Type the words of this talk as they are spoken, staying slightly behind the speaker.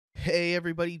Hey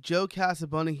everybody, Joe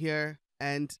Casabona here,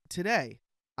 and today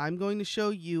I'm going to show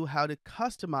you how to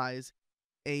customize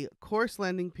a course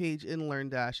landing page in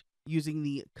LearnDash using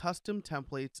the custom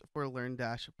templates for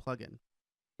LearnDash plugin.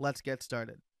 Let's get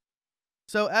started.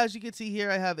 So as you can see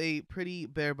here, I have a pretty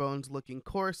bare bones looking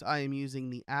course. I am using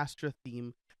the Astra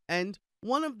theme, and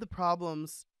one of the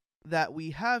problems that we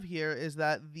have here is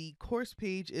that the course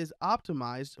page is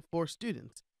optimized for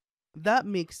students. That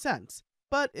makes sense.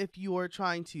 But if you are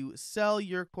trying to sell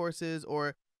your courses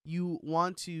or you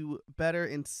want to better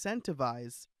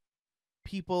incentivize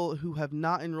people who have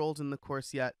not enrolled in the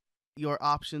course yet, your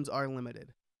options are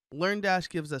limited. LearnDash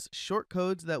gives us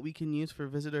shortcodes that we can use for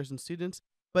visitors and students,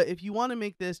 but if you want to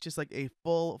make this just like a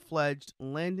full-fledged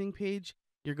landing page,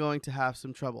 you're going to have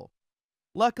some trouble.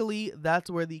 Luckily, that's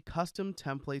where the custom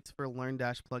templates for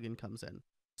LearnDash plugin comes in.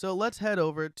 So let's head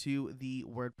over to the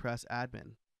WordPress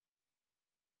admin.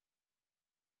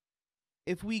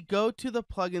 If we go to the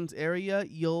plugins area,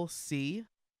 you'll see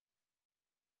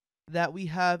that we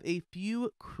have a few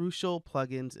crucial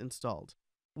plugins installed.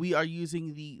 We are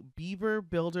using the Beaver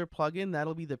Builder plugin.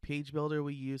 That'll be the page builder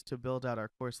we use to build out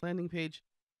our course landing page.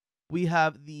 We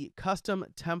have the custom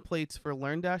templates for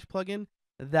LearnDash plugin.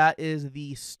 That is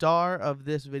the star of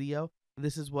this video.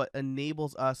 This is what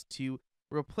enables us to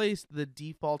replace the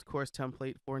default course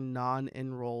template for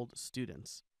non-enrolled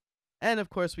students. And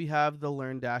of course, we have the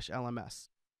LearnDash LMS.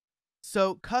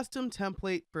 So custom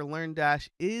template for LearnDash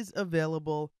is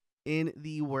available in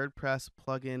the WordPress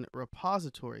plugin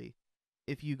repository.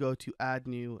 If you go to add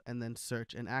new and then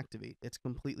search and activate, it's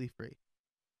completely free.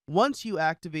 Once you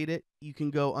activate it, you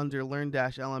can go under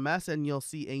LearnDash LMS and you'll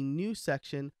see a new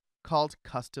section called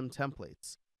custom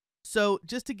templates. So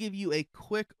just to give you a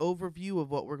quick overview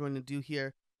of what we're going to do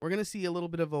here, we're going to see a little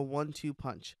bit of a 1-2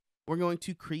 punch. We're going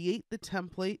to create the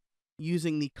template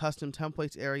using the custom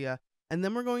templates area, and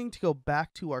then we're going to go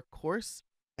back to our course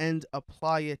and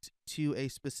apply it to a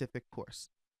specific course.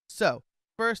 So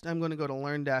first, I'm going to go to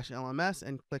LearnDash LMS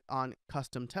and click on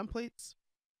custom templates.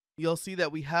 You'll see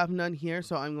that we have none here,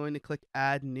 so I'm going to click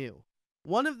add new.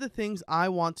 One of the things I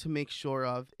want to make sure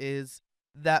of is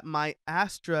that my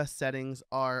Astra settings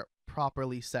are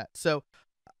properly set. So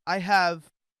I have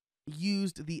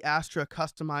used the Astra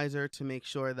customizer to make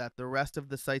sure that the rest of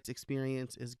the site's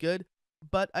experience is good,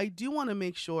 but I do want to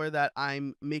make sure that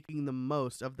I'm making the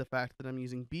most of the fact that I'm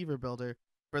using Beaver Builder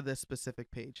for this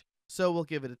specific page. So we'll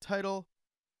give it a title,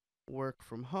 work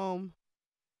from home.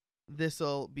 This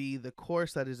will be the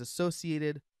course that is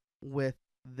associated with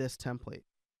this template.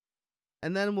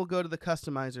 And then we'll go to the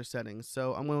customizer settings.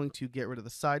 So I'm going to get rid of the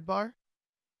sidebar.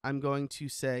 I'm going to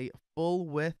say full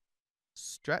width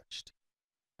stretched,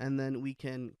 and then we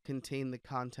can contain the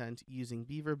content using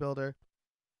Beaver Builder.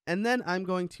 And then I'm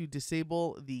going to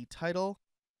disable the title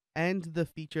and the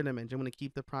featured image. I'm going to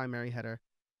keep the primary header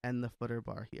and the footer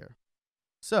bar here.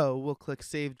 So we'll click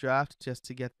Save Draft just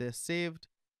to get this saved.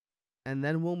 And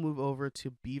then we'll move over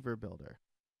to Beaver Builder.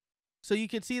 So you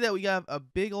can see that we have a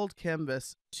big old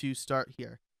canvas to start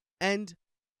here. And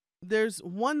there's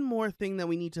one more thing that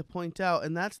we need to point out,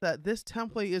 and that's that this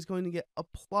template is going to get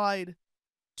applied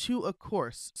to a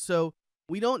course. So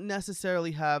we don't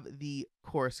necessarily have the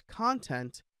course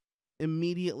content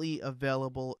immediately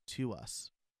available to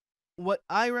us. What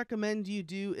I recommend you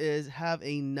do is have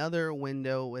another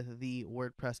window with the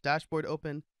WordPress dashboard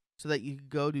open so that you can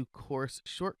go to course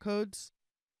shortcodes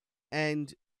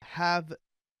and have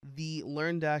the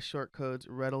LearnDash shortcodes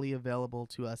readily available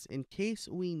to us in case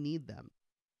we need them.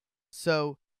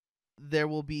 So there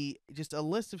will be just a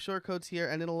list of shortcodes here,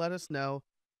 and it'll let us know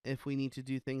if we need to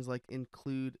do things like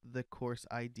include the course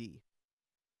ID.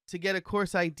 To get a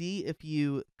course ID, if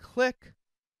you click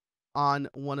on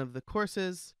one of the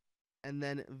courses and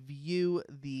then view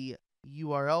the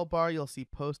URL bar, you'll see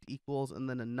post equals and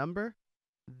then a number.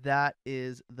 That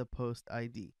is the post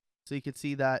ID. So you can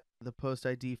see that the post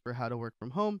ID for how to work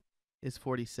from home is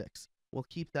 46. We'll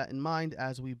keep that in mind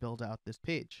as we build out this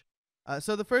page.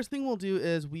 So the first thing we'll do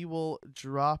is we will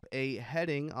drop a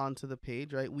heading onto the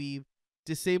page, right? We've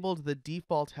disabled the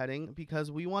default heading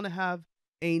because we want to have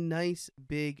a nice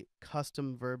big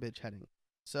custom verbiage heading.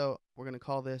 So we're going to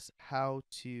call this how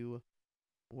to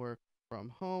work from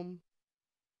home,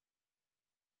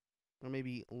 or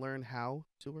maybe learn how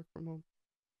to work from home.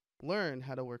 Learn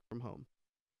how to work from home.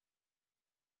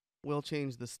 We'll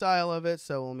change the style of it,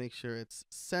 so we'll make sure it's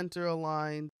center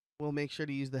aligned. We'll make sure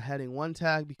to use the heading 1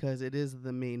 tag because it is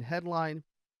the main headline,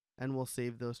 and we'll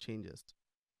save those changes.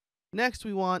 Next,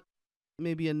 we want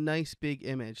maybe a nice big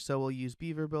image, so we'll use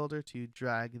Beaver Builder to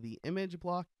drag the image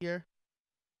block here,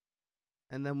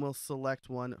 and then we'll select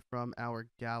one from our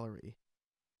gallery.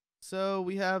 So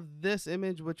we have this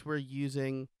image which we're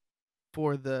using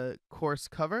for the course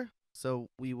cover. So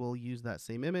we will use that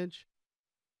same image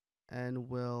and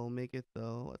we'll make it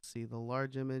let's see, the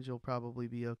large image will probably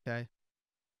be okay.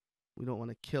 We don't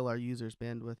want to kill our user's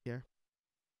bandwidth here.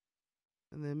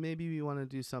 And then maybe we want to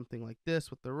do something like this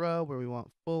with the row where we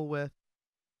want full width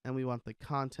and we want the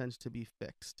content to be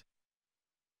fixed.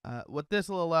 What this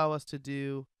will allow us to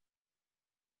do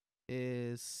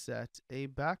is set a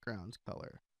background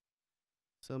color.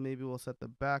 So maybe we'll set the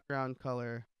background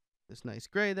color this nice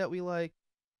gray that we like,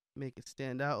 make it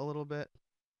stand out a little bit,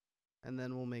 and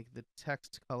then we'll make the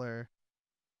text color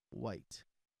white.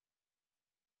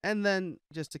 And then,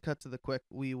 just to cut to the quick,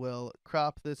 we will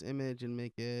crop this image and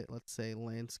make it, let's say,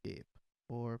 landscape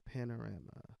or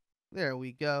panorama. There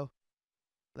we go.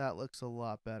 That looks a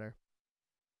lot better.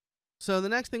 So the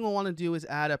next thing we'll want to do is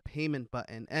add a payment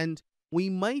button. And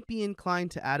we might be inclined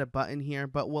to add a button here,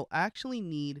 but we'll actually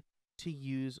need to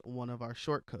use one of our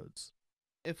shortcodes.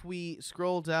 If we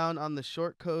scroll down on the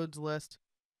shortcodes list,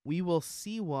 we will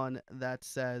see one that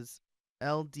says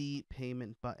LD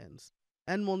payment buttons.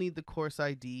 And we'll need the course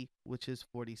ID, which is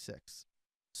 46.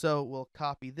 So we'll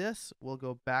copy this. We'll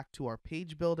go back to our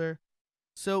page builder.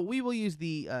 So we will use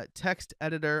the text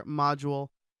editor module.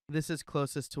 This is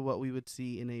closest to what we would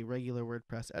see in a regular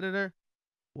WordPress editor.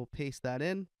 We'll paste that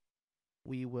in.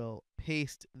 We will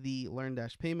paste the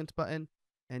LearnDash payments button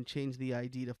and change the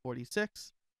ID to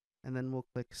 46. And then we'll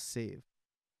click save.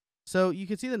 So you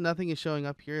can see that nothing is showing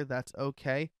up here. That's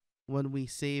okay. When we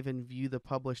save and view the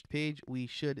published page, we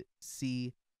should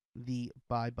see the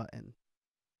buy button.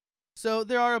 So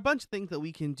there are a bunch of things that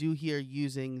we can do here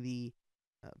using the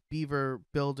Beaver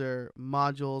Builder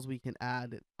modules. We can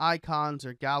add icons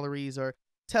or galleries or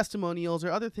testimonials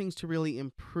or other things to really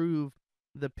improve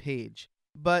the page.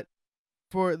 But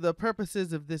for the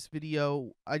purposes of this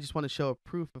video, I just want to show a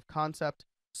proof of concept.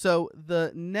 So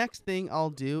the next thing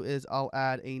I'll do is I'll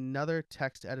add another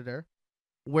text editor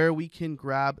where we can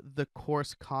grab the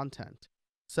course content.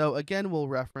 So again, we'll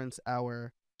reference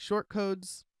our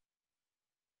shortcodes.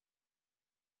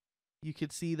 You can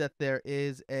see that there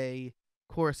is a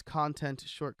course content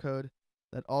shortcode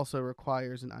that also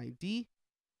requires an ID.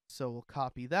 So we'll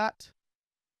copy that.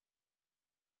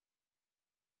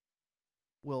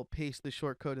 We'll paste the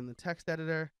shortcode in the text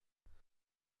editor.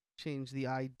 Change the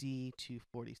ID to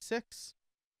 46.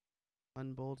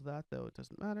 Unbold that, though it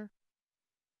doesn't matter.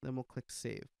 Then we'll click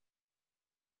save.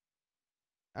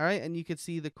 All right, and you can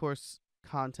see the course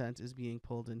content is being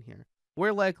pulled in here.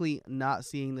 We're likely not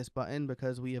seeing this button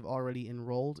because we have already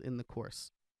enrolled in the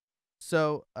course.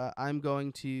 So I'm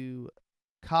going to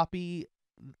copy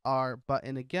our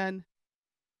button again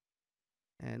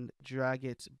and drag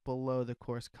it below the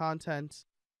course content.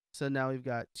 So now we've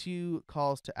got two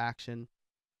calls to action.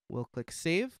 We'll click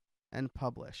save and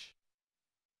publish.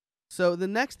 So the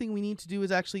next thing we need to do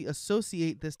is actually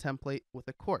associate this template with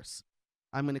a course.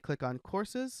 I'm going to click on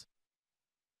courses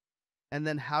and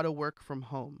then how to work from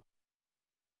home.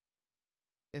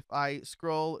 If I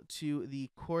scroll to the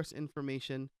course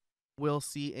information, we'll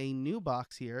see a new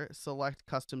box here. Select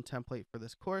custom template for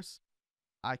this course.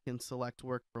 I can select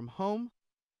work from home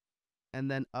and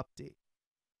then update.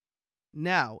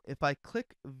 Now, if I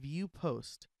click view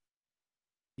post,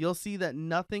 you'll see that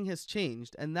nothing has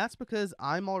changed, and that's because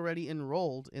I'm already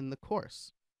enrolled in the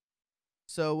course.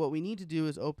 So what we need to do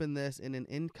is open this in an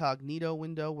incognito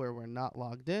window where we're not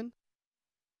logged in.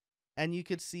 And you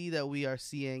could see that we are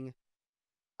seeing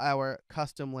our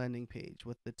custom landing page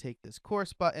with the take this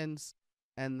course buttons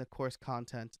and the course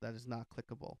content that is not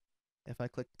clickable. If I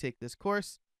click take this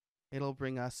course, it'll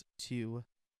bring us to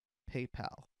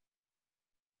PayPal.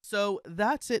 So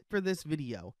that's it for this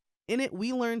video. In it,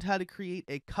 we learned how to create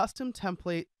a custom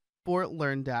template for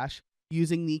LearnDash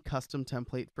using the custom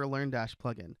template for LearnDash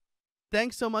plugin.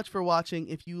 Thanks so much for watching.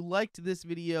 If you liked this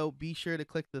video, be sure to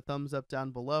click the thumbs up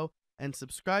down below and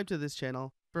subscribe to this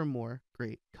channel for more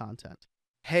great content.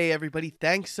 Hey everybody,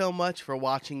 thanks so much for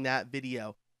watching that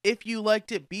video. If you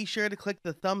liked it, be sure to click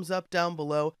the thumbs up down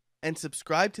below and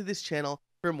subscribe to this channel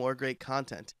for more great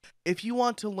content. If you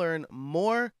want to learn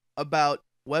more about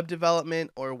web development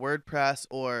or WordPress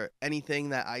or anything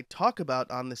that I talk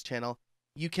about on this channel,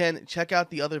 you can check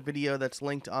out the other video that's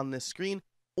linked on this screen,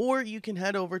 or you can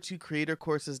head over to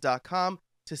creatorcourses.com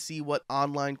to see what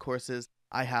online courses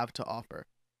I have to offer.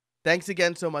 Thanks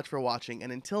again so much for watching,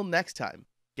 and until next time,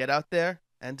 get out there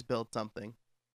and build something.